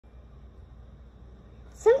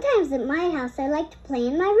Sometimes at my house I like to play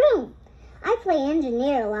in my room. I play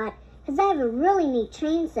engineer a lot because I have a really neat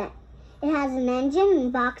train set. It has an engine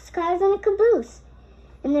and boxcars and a caboose.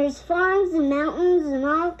 And there's farms and mountains and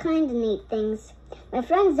all kinds of neat things. My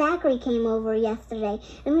friend Zachary came over yesterday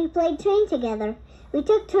and we played train together. We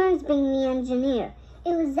took turns being the engineer.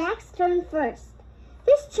 It was Zach's turn first.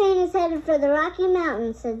 "This train is headed for the Rocky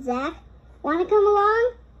Mountains," said Zach. "Want to come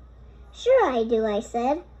along?" "Sure I do," I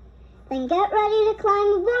said. "Then get ready to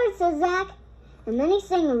climb aboard," said Zach. And then he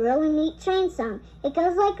sang a really neat train song. It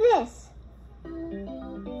goes like this.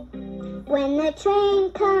 When the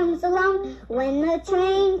train comes along, when the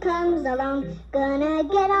train comes along, gonna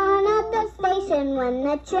get on at the station when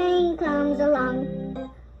the train comes along.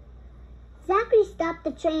 Zachary stopped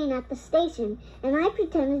the train at the station, and I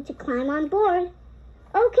pretended to climb on board.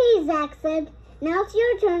 "Okay," Zach said. "Now it's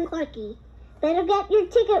your turn, Clarky." "Better get your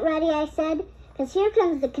ticket ready," I said, "'cause here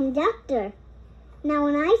comes the conductor. Now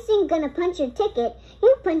when I sing Gonna Punch Your Ticket,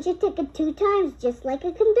 you punch your ticket 2 times just like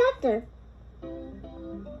a conductor."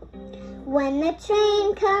 When the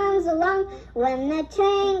train comes along, when the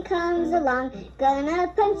train comes along,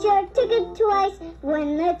 gonna punch your ticket twice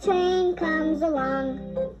when the train comes along.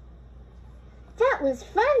 "That was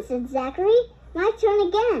fun," said Zachary. "My turn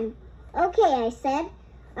again." "Okay," I said.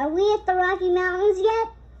 "Are we at the Rocky Mountains yet?"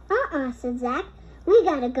 Said Zach. "We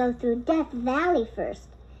gotta go through Death Valley first."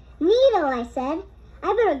 "Neato," I said.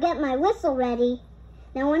 "I better get my whistle ready."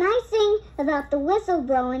 Now when I sing about the whistle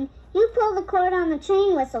blowing, you pull the cord on the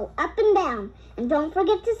train whistle up and down, and don't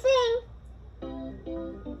forget to sing.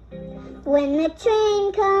 When the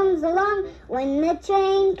train comes along, when the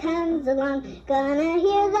train comes along, gonna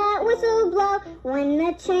hear that whistle blow when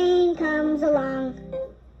the train comes along.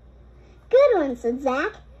 "Good one," said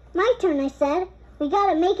Zach. "My turn," I said. "We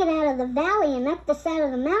gotta make it out of the valley and up the side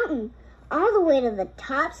of the mountain. All the way to the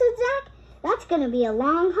top," said Zach. "That's gonna be a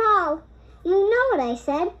long haul." "You know it," I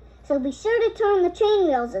said. "So be sure to turn the train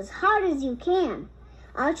wheels as hard as you can."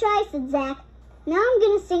 "I'll try," said Zach. "Now I'm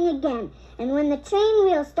going to sing again, and when the train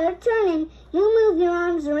wheels start turning, you move your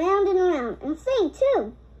arms around and around, and sing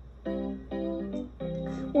too."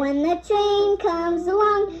 When the train comes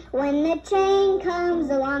along, when the train comes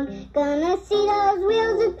along, gonna see those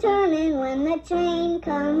wheels a-turning when the train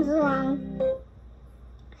comes along.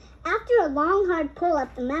 After a long, hard pull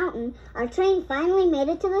up the mountain, our train finally made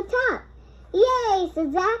it to the top. "Yay,"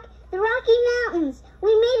 said Zach. "The Rocky Mountains!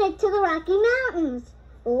 We made it to the Rocky Mountains!"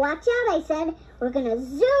 "Well, watch out," I said. "We're going to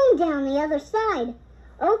zoom down the other side."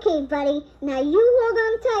 "Okay, buddy. Now you hold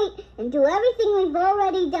on tight and do everything we've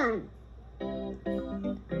already done."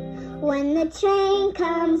 When the train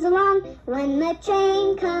comes along, when the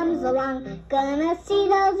train comes along, gonna see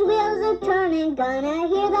those wheels a-turning, gonna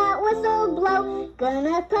hear that whistle blow,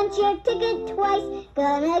 gonna punch your ticket twice,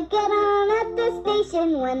 gonna get on at the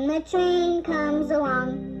station when the train comes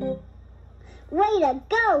along. Way to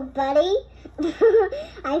go, buddy!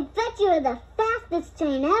 I bet you were the fastest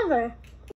train ever.